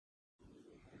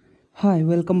Hi,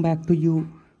 welcome back to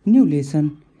you new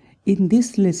lesson. In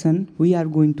this lesson, we are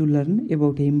going to learn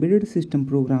about embedded system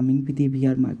programming with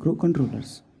AVR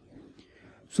microcontrollers.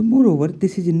 So moreover,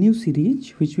 this is a new series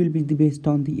which will be based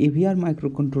on the AVR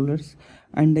microcontrollers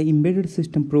and the embedded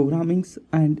system programmings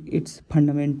and its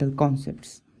fundamental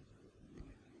concepts.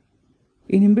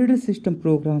 In embedded system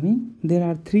programming, there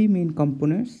are three main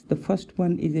components. The first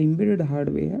one is embedded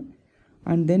hardware,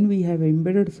 and then we have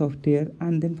embedded software,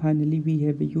 and then finally we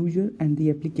have a user and the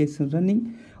application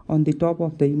running on the top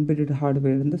of the embedded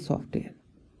hardware and the software.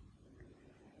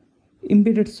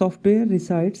 Embedded software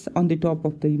resides on the top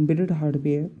of the embedded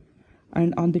hardware,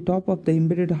 and on the top of the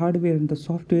embedded hardware and the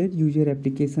software, user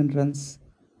application runs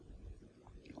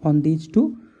on these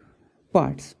two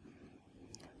parts.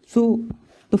 So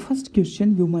the first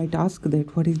question you might ask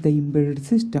that what is the embedded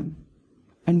system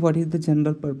and what is the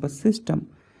general purpose system?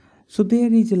 So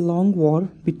there is a long war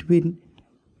between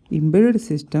embedded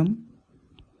system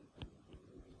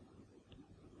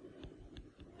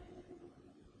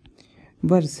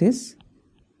versus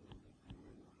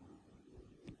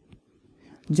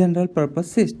general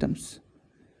purpose systems.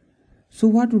 So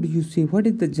what would you say? What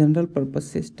is the general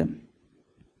purpose system?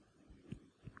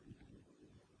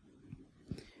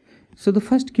 So the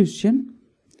first question,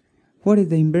 what is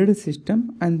the embedded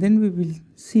system? And then we will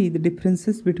see the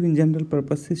differences between general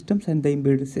purpose systems and the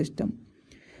embedded system.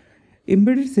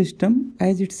 Embedded system,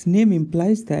 as its name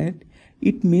implies, that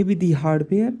it may be the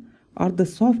hardware or the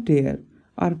software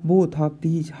or both of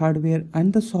these hardware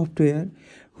and the software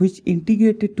which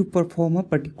integrated to perform a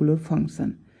particular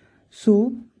function.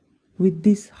 So with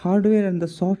this hardware and the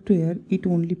software, it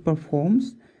only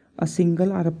performs a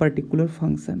single or a particular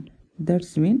function.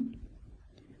 That's mean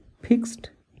fixed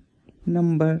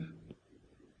number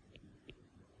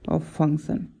of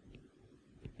function,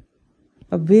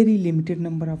 a very limited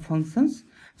number of functions,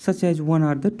 such as one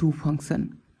or the two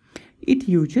function. It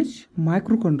uses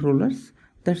microcontrollers.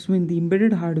 That's mean the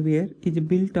embedded hardware is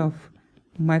built of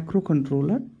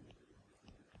microcontroller,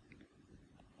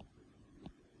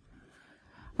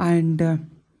 and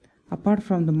apart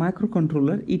from the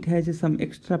microcontroller, it has some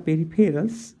extra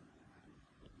peripherals,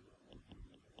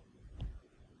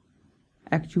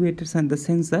 actuators and the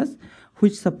sensors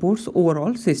which supports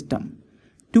overall system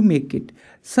to make it,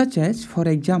 such as, for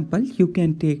example, you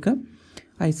can take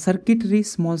a circuitry,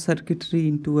 small circuitry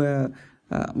into a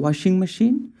washing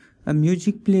machine, a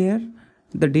music player,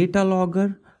 the data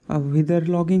logger, weather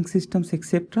logging systems,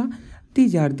 etc.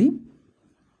 These are the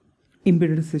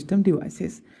embedded system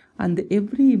devices, and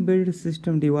every embedded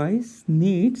system device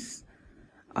needs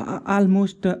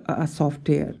almost a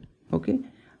software. Okay,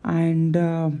 and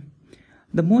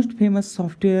the most famous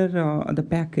software, the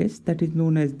package that is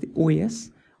known as the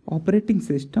OS, operating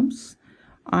systems,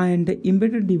 and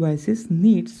embedded devices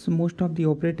needs most of the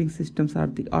operating systems are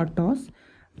the RTOS,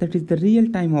 that is the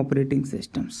real-time operating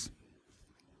systems.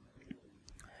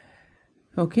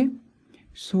 Okay,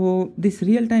 so this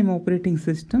real-time operating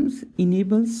systems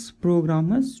enables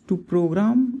programmers to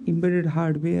program embedded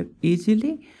hardware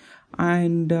easily,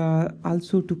 and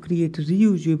also to create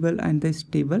reusable and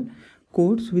stable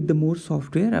codes with the more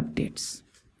software updates.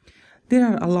 There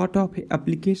are a lot of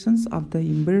applications of the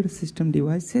embedded system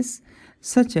devices,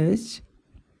 such as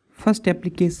first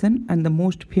application and the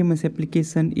most famous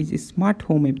application is a smart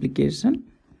home application,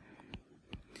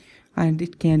 and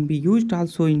it can be used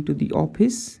also into the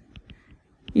office.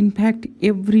 In fact,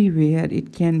 everywhere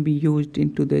it can be used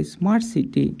into the smart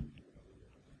city.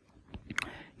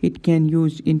 It can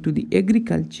use into the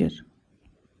agriculture.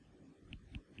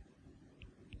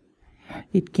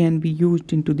 It can be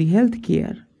used into the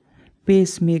healthcare,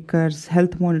 pacemakers,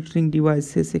 health monitoring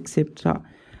devices, etc.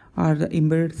 are the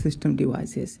embedded system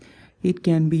devices. It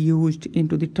can be used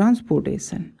into the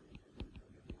transportation.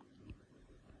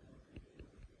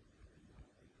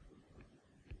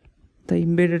 The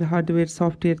embedded hardware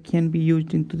software can be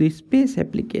used into the space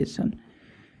application.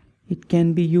 It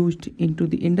can be used into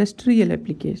the industrial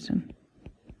application.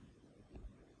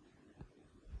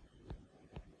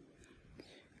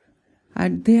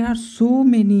 And there are so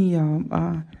many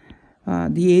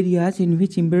the areas in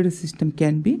which embedded system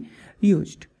can be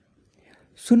used.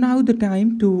 So now the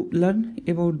time to learn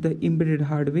about the embedded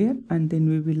hardware, and then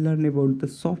we will learn about the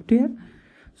software.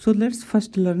 So let's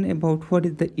first learn about what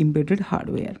is the embedded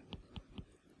hardware.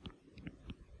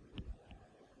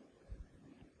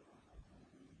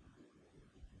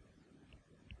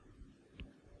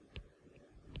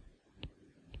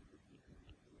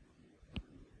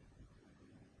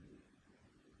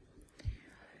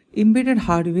 Embedded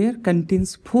hardware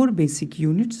contains 4 basic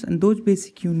units, and those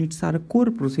basic units are a core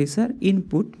processor,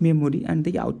 input, memory, and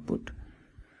the output.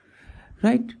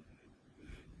 Right?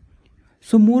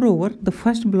 So moreover, the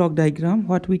first block diagram,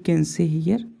 what we can say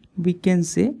here, we can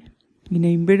say in an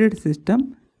embedded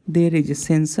system there is a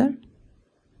sensor,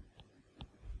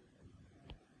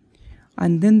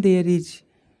 and then there is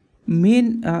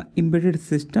main embedded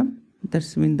system,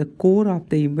 that's mean the core of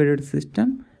the embedded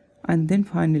system, and then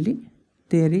finally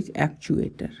there is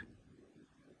actuator.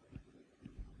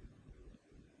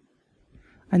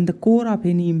 And the core of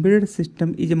any embedded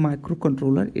system is a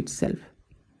microcontroller itself.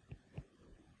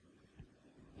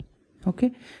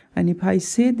 Okay, and if I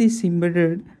say this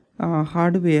embedded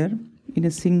hardware in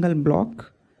a single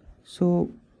block,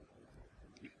 so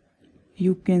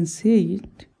you can say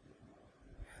it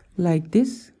like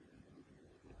this.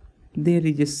 There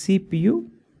is a CPU,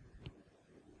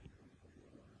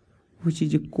 which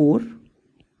is a core,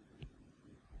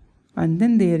 and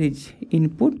then there is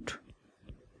input,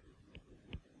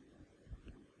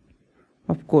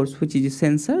 of course, which is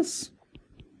sensors,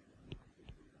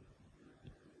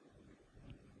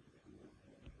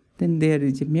 then there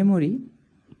is a memory,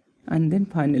 and then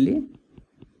finally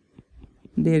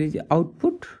there is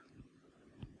output,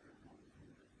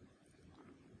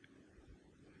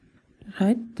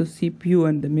 right? The CPU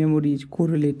and the memory is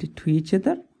correlated to each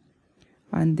other,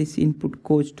 and this input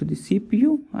goes to the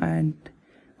CPU and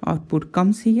output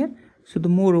comes here. So the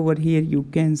moreover here you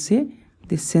can say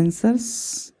the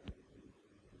sensors,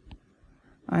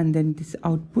 and then this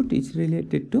output is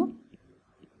related to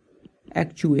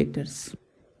actuators,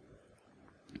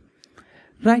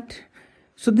 right?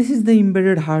 So this is the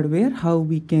embedded hardware, how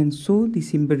we can show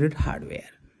this embedded hardware.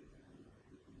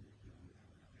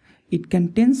 It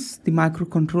contains the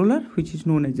microcontroller, which is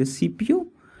known as a CPU,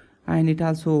 and it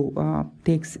also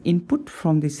takes input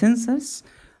from the sensors,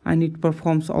 and it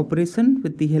performs operation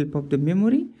with the help of the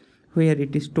memory, where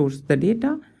it stores the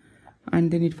data, and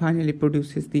then it finally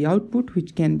produces the output,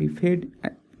 which can be fed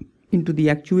into the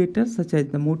actuators such as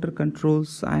the motor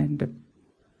controls and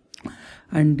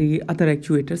the other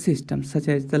actuator systems such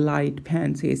as the light,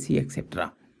 fans, AC,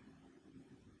 etc.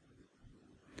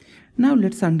 Now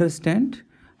let's understand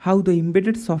how the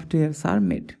embedded softwares are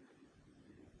made.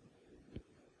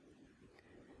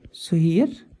 So here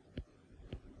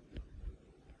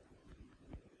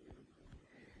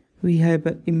we have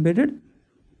an embedded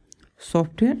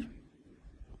software.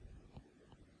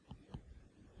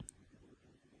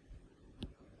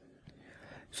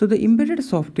 So the embedded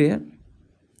software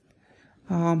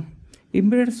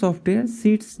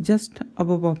sits just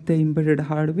above of the embedded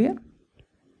hardware.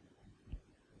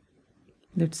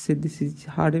 Let's say this is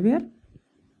hardware,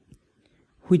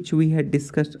 which we had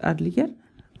discussed earlier,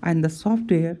 and the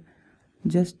software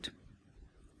just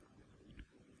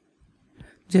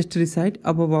reside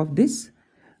above of this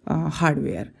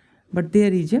hardware. But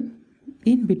there is a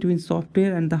in between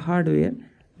software and the hardware,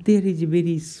 there is a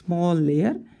very small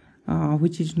layer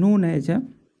which is known as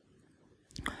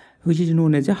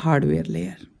a hardware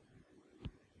layer.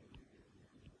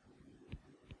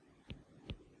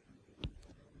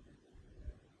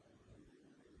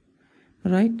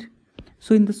 Right?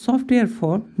 So in the software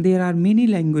form, there are many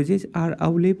languages are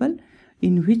available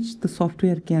in which the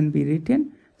software can be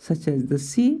written, such as the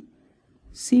C,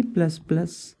 C++,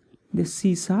 the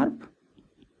C#,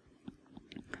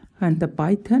 and the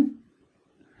Python,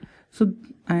 so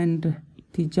and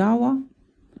the Java.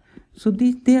 So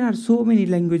there are so many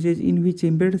languages in which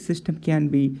embedded system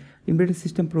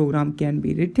program can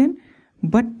be written,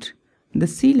 but the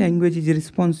C language is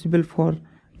responsible for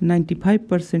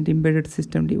 95% embedded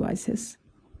system devices.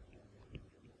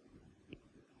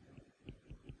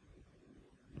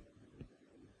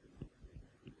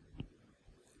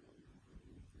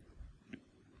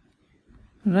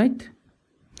 Right?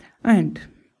 And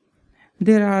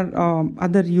there are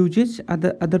other uses,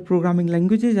 other programming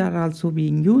languages are also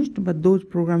being used, but those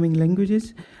programming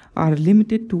languages are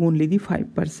limited to only the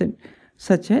 5%,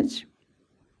 such as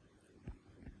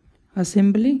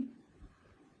assembly,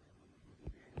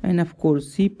 and of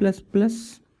course C++.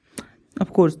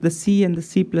 Of course the C and the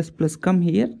C++ comes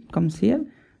here,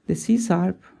 the C#,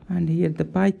 and here the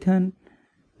Python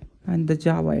and the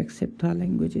Java, etc.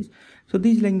 languages. So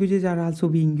these languages are also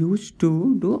being used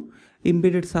to do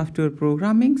embedded software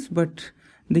programmings, but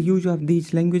the use of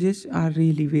these languages are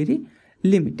really very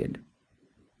limited.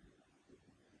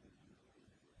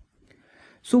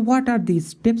 So what are the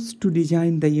steps to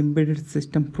design the embedded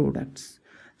system products?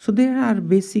 So there are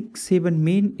basic 7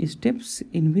 main steps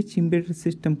in which embedded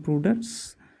system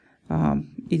products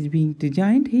is being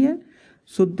designed here.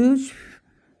 So those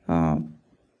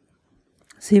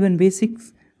 7 basic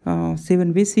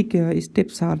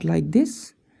steps are like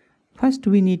this. First,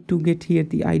 we need to get here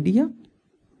the idea,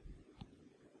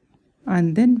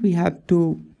 and then we have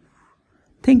to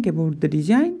think about the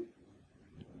design,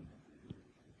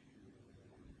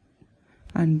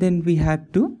 and then we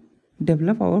have to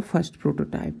develop our first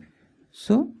prototype.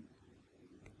 So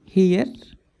here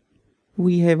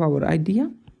we have our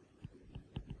idea,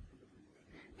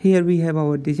 here we have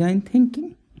our design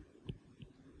thinking,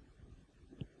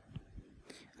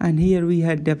 and here we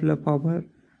had developed our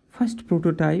first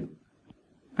prototype,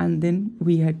 and then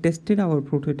we had tested our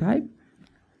prototype,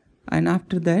 and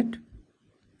after that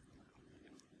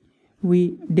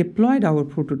we deployed our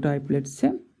prototype, let's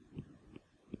say.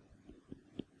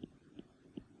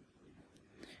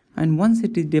 And once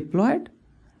it is deployed,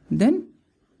 then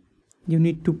you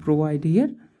need to provide here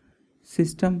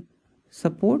system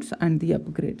supports and the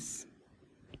upgrades.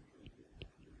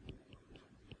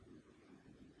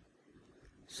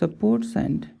 Supports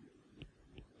and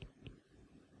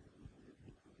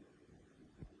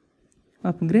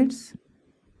upgrades.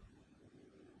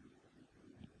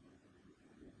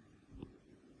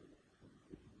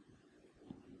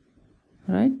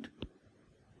 Right?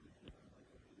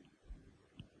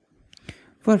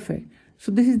 Perfect.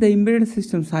 So this is the embedded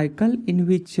system cycle in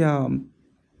which in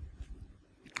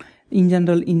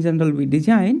general we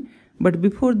design, but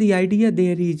before the idea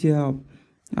there is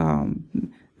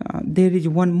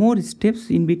one more steps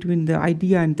in between the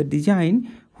idea and the design,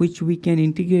 which we can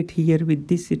integrate here with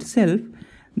this itself.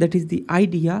 That is the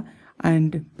idea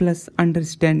and plus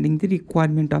understanding the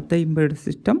requirement of the embedded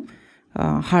system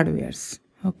hardwares.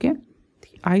 Okay,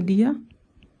 the idea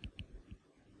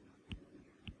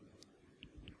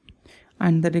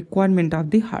and the requirement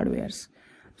of the hardwares.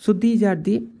 So these are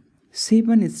the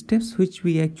 7 steps which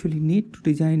we actually need to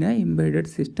design a embedded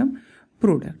system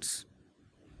products.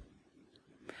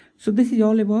 So this is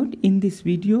all about in this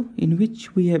video, in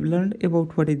which we have learned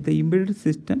about what is the embedded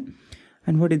system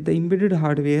and what is the embedded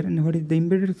hardware and what is the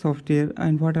embedded software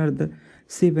and what are the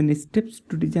 7 steps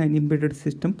to design embedded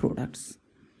system products.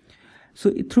 So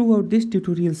throughout this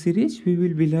tutorial series, we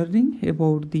will be learning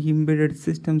about the embedded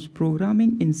systems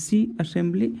programming in C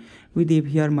assembly with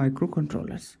AVR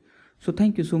microcontrollers. So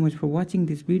thank you so much for watching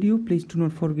this video. Please do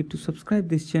not forget to subscribe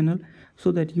this channel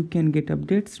so that you can get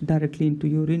updates directly into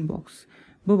your inbox.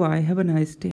 Bye bye. Have a nice day.